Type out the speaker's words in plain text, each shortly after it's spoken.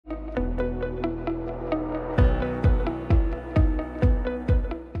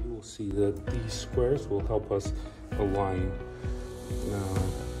these squares will help us align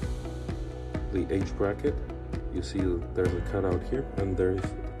the H bracket. You see there's a cutout here, and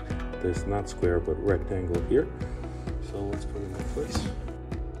there's not square but rectangle here. So let's put it in place.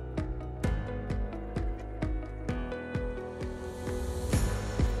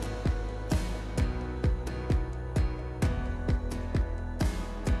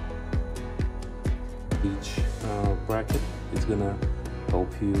 Each bracket is gonna help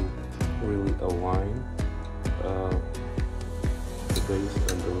you really align the base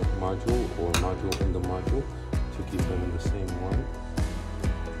and the module, or module and the module, to keep them in the same line.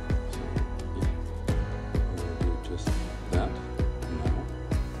 So yeah, I'm gonna do just that now.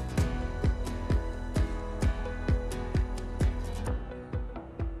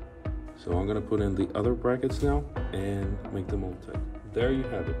 So I'm gonna put in the other brackets now and make them all tight. There you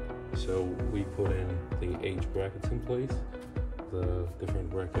have it. So we put in the H brackets in place, the different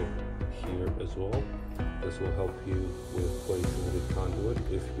bracket here as well. This will help you with placing the conduit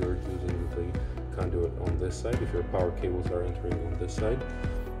if you're using the conduit on this side, if your power cables are entering on this side.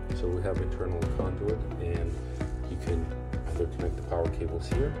 So we have internal conduit, and you can either connect the power cables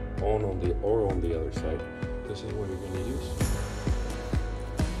here or on the other side. This is what you're going to use.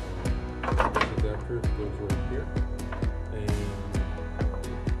 The adapter goes right here, and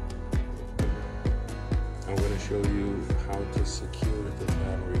I'm going to show you how to secure the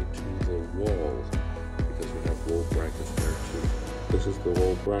battery to the wall, because we have wall brackets there too. This is the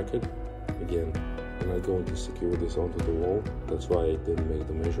wall bracket. Again, I'm not going to secure this onto the wall. That's why I didn't make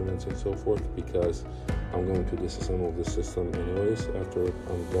the measurements and so forth, because I'm going to disassemble the system anyways after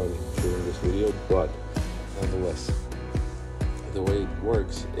I'm done shooting this video. But nonetheless, the way it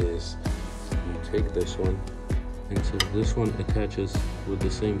works is you take this one, and so this one attaches with the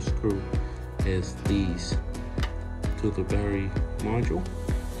same screw as these to the battery module,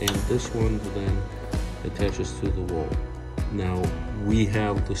 and this one then attaches to the wall. Now we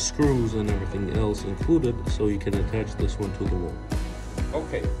have the screws and everything else included, so you can attach this one to the wall.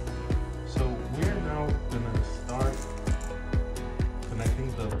 Okay, so we're now gonna start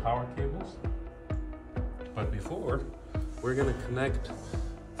connecting the power cables, but before, we're gonna connect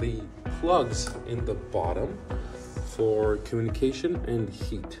the plugs in the bottom for communication and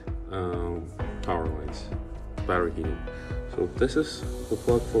heat power lines, battery heating. So this is the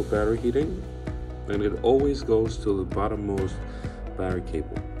plug for battery heating, and it always goes to the bottommost battery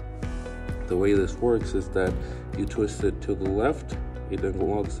cable. The way this works is that you twist it to the left, it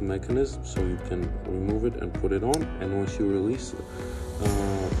unlocks the mechanism so you can remove it and put it on, and once you release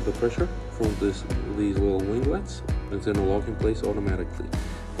the pressure from these little winglets, it's going to lock in place automatically.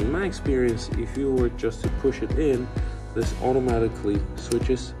 In my experience, if you were just to push it in, this automatically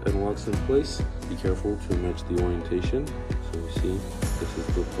switches and locks in place. Be careful to match the orientation. So you see, this is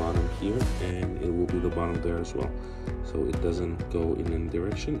the bottom here, and it will be the bottom there as well. So it doesn't go in any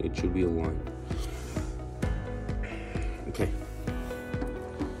direction, it should be aligned. Okay.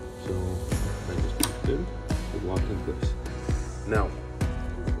 So I just pushed in, it locked in place. Now,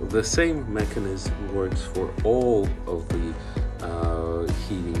 the same mechanism works for all of the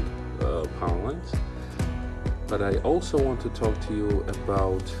heating power lines. But I also want to talk to you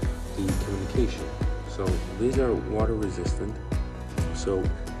about the communication. So these are water resistant, so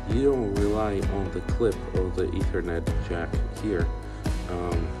you don't rely on the clip of the Ethernet jack here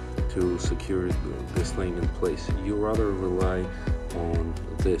to secure this thing in place. You rather rely on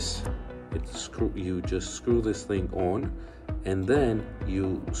this. You just screw this thing on, and then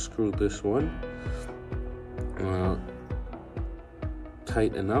you screw this one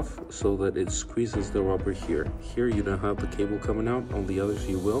tight enough so that it squeezes the rubber here. Here you don't have the cable coming out, on the others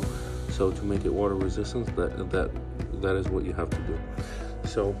you will. So to make it water resistant, that is what you have to do.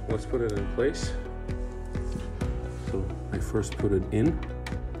 So let's put it in place. So I first put it in,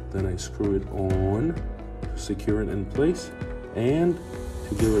 then I screw it on to secure it in place, and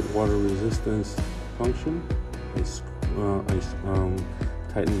to give it water resistance function, I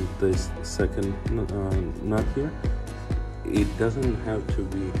tighten this second nut here. It doesn't have to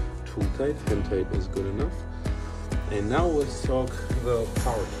be too tight, hand tight is good enough. And now let's talk the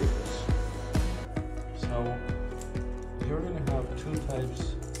power cables. So you're going to have two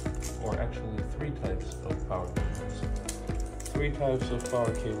types, or actually three types of power cables. Three types of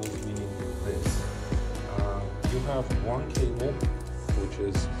power cables, meaning this. You have one cable, which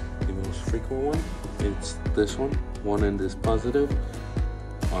is the most frequent one. It's this one. One end is positive.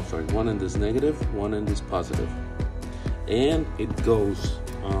 I'm sorry, one end is negative, one end is positive. And it goes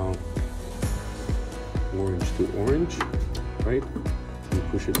orange to orange, right? You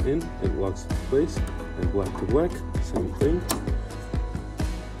push it in, it locks in place, and black to black, same thing.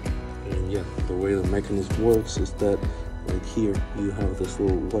 And yeah, the way the mechanism works is that right here you have this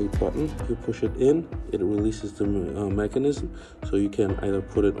little white button. You push it in, it releases the mechanism, so you can either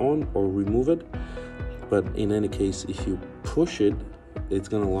put it on or remove it. But in any case, if you push it, it's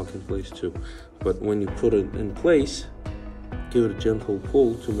gonna lock in place too. But when you put it in place, give it a gentle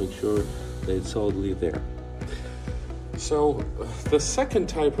pull to make sure that it's solidly there. So the second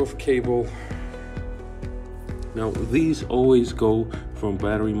type of cable, now these always go from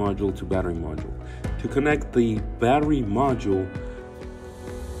battery module to battery module. To connect the battery module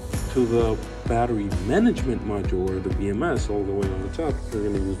to the battery management module, or the BMS, all the way on the top, you're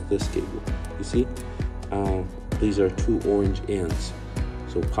going to use this cable. You see, these are two orange ends,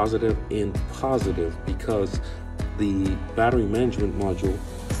 so positive and positive, because the battery management module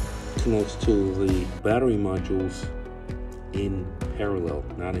connects to the battery modules in parallel,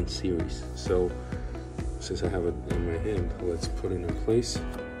 not in series. So since I have it in my hand, let's put it in place.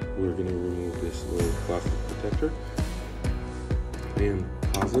 We're going to remove this little plastic protector, and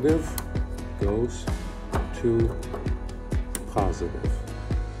positive goes to positive.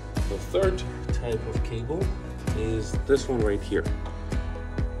 The third type of cable is this one right here.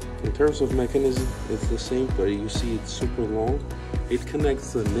 In terms of mechanism, it's the same, but you see it's super long. It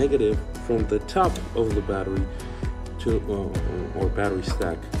connects the negative from the top of the battery to, or battery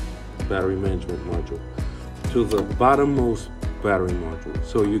stack, battery management module, to the bottommost battery module.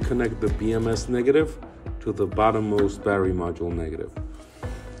 So you connect the BMS negative to the bottommost battery module negative.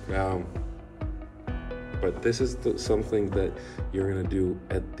 But this is something that you're gonna do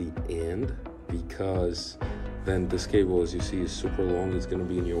at the end, because then this cable, as you see, is super long. It's gonna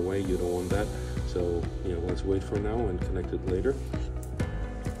be in your way. You don't want that. So, let's wait for now and connect it later.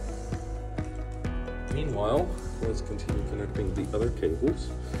 Meanwhile, let's continue connecting the other cables.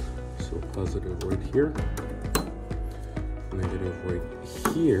 So positive right here, negative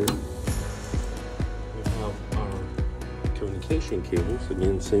right here. We have our communication cables.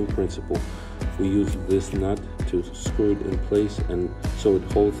 Again, same principle. We use this nut to screw it in place, and so it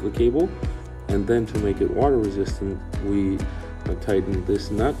holds the cable. And then to make it water resistant, we tighten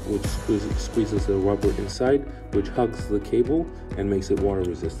this nut, which squeezes the rubber inside, which hugs the cable and makes it water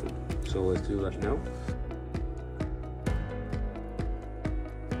resistant. So let's do that now.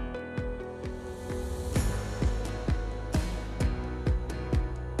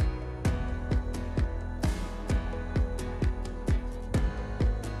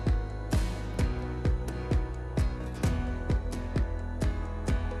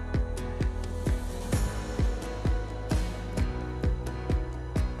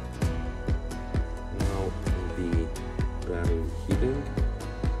 Battery heating.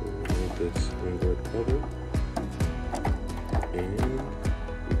 So we remove this inverter cover, and we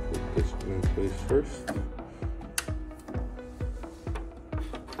put this in place first.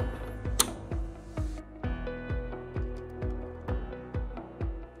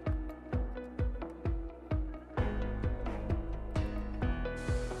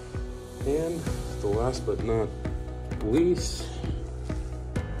 And the last but not least,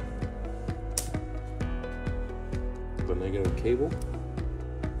 the negative cable.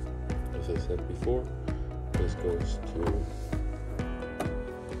 As I said before, this goes to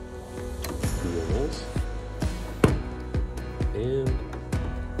BMS, and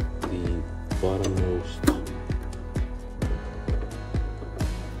the bottommost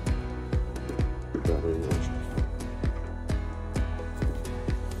battery module.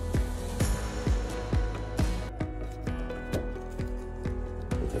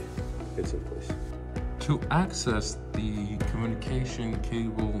 Okay, it's in place. To access the communication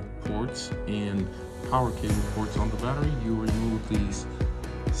cable ports and power cable ports on the battery, you remove these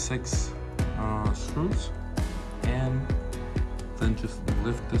 6 screws and then just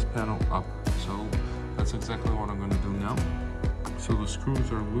lift this panel up. So that's exactly what I'm going to do now. So the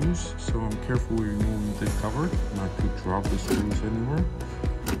screws are loose, so I'm carefully removing the cover not to drop the screws anywhere,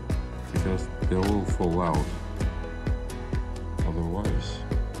 because they will fall out otherwise.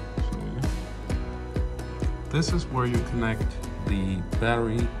 This is where you connect the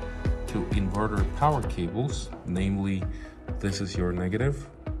battery to inverter power cables, namely, this is your negative,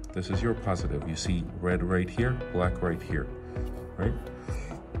 this is your positive. You see red right here, black right here, right?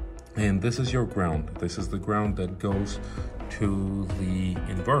 And this is your ground. This is the ground that goes to the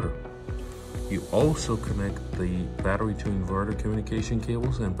inverter. You also connect the battery to inverter communication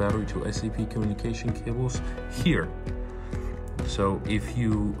cables and battery to SAP communication cables here. So if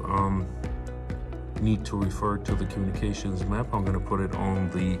you need to refer to the communications map, I'm going to put it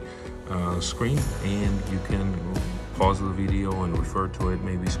on the screen, and you can pause the video and refer to it,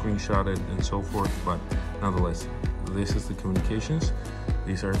 maybe screenshot it and so forth. But nonetheless, this is the communications.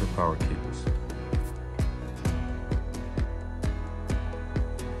 These are the power cables.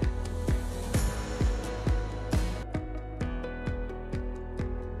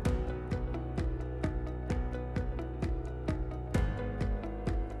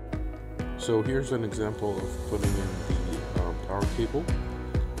 So here's an example of putting in the power cable.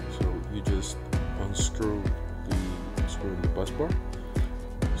 So you just unscrew the screw in the bus bar,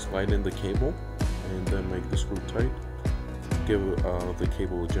 slide in the cable, and then make the screw tight. Give the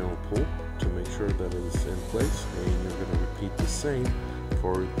cable a gentle pull to make sure that it is in place, and you're going to repeat the same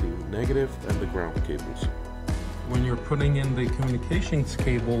for the negative and the ground cables. When you're putting in the communications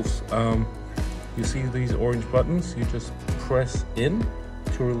cables, you see these orange buttons. You just press in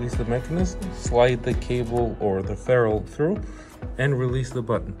to release the mechanism, slide the cable or the ferrule through, and release the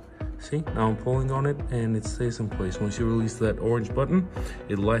button. See, now I'm pulling on it and it stays in place. Once you release that orange button,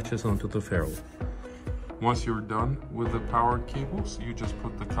 it latches onto the ferrule. Once you're done with the power cables, you just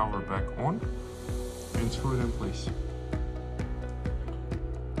put the cover back on and screw it in place.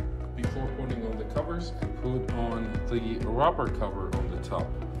 Before putting on the covers, put on the rubber cover on the top.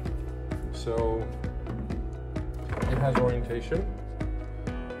 So it has orientation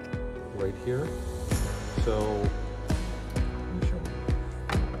right here. So let me show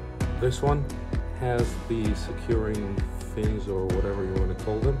you. This one has the securing fins or whatever you want to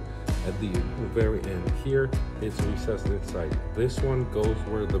call them at the very end. Here it's recessed inside. This one goes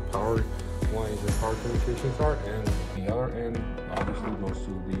where the power lines and power communications are, and the other end obviously goes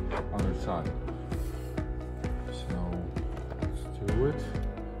to the other side. So let's do it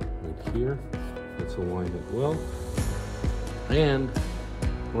right here. It's aligned as well, and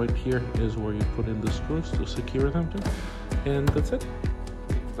right here is where you put in the screws to secure them to, and that's it.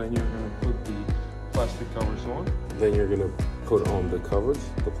 Then you're going to put the plastic covers on. Then you're going to put on the covers,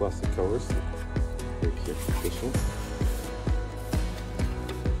 the plastic covers, right here, this one.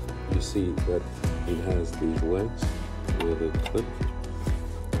 You see that it has these legs with a clip,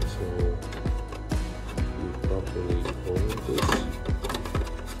 so you properly hold this.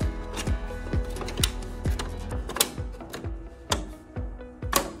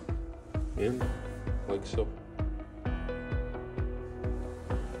 In like so.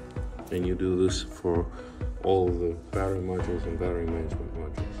 And you do this for all of the battery modules and battery management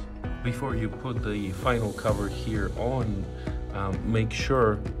modules. Before you put the final cover here on, make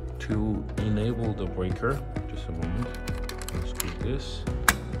sure to enable the breaker. Just a moment. Let's do this.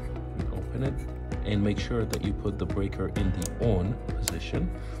 Open it, and make sure that you put the breaker in the on position,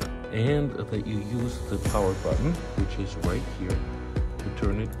 and that you use the power button, which is right here, to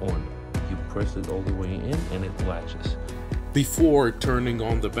turn it on. You press it all the way in and it latches. Before turning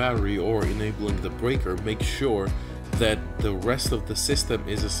on the battery or enabling the breaker, make sure that the rest of the system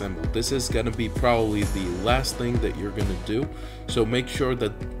is assembled. This is going to be probably the last thing that you're going to do, so make sure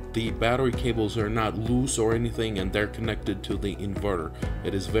that the battery cables are not loose or anything and they're connected to the inverter.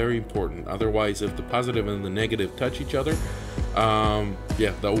 It is very important. Otherwise, if the positive and the negative touch each other,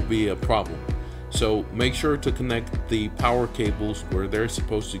 yeah, that will be a problem. So make sure to connect the power cables where they're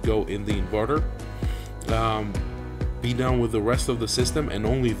supposed to go in the inverter. Be done with the rest of the system, and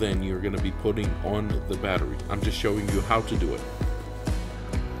only then you're going to be putting on the battery. I'm just showing you how to do it.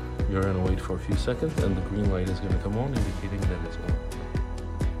 You're going to wait for a few seconds and the green light is going to come on, indicating that it's on.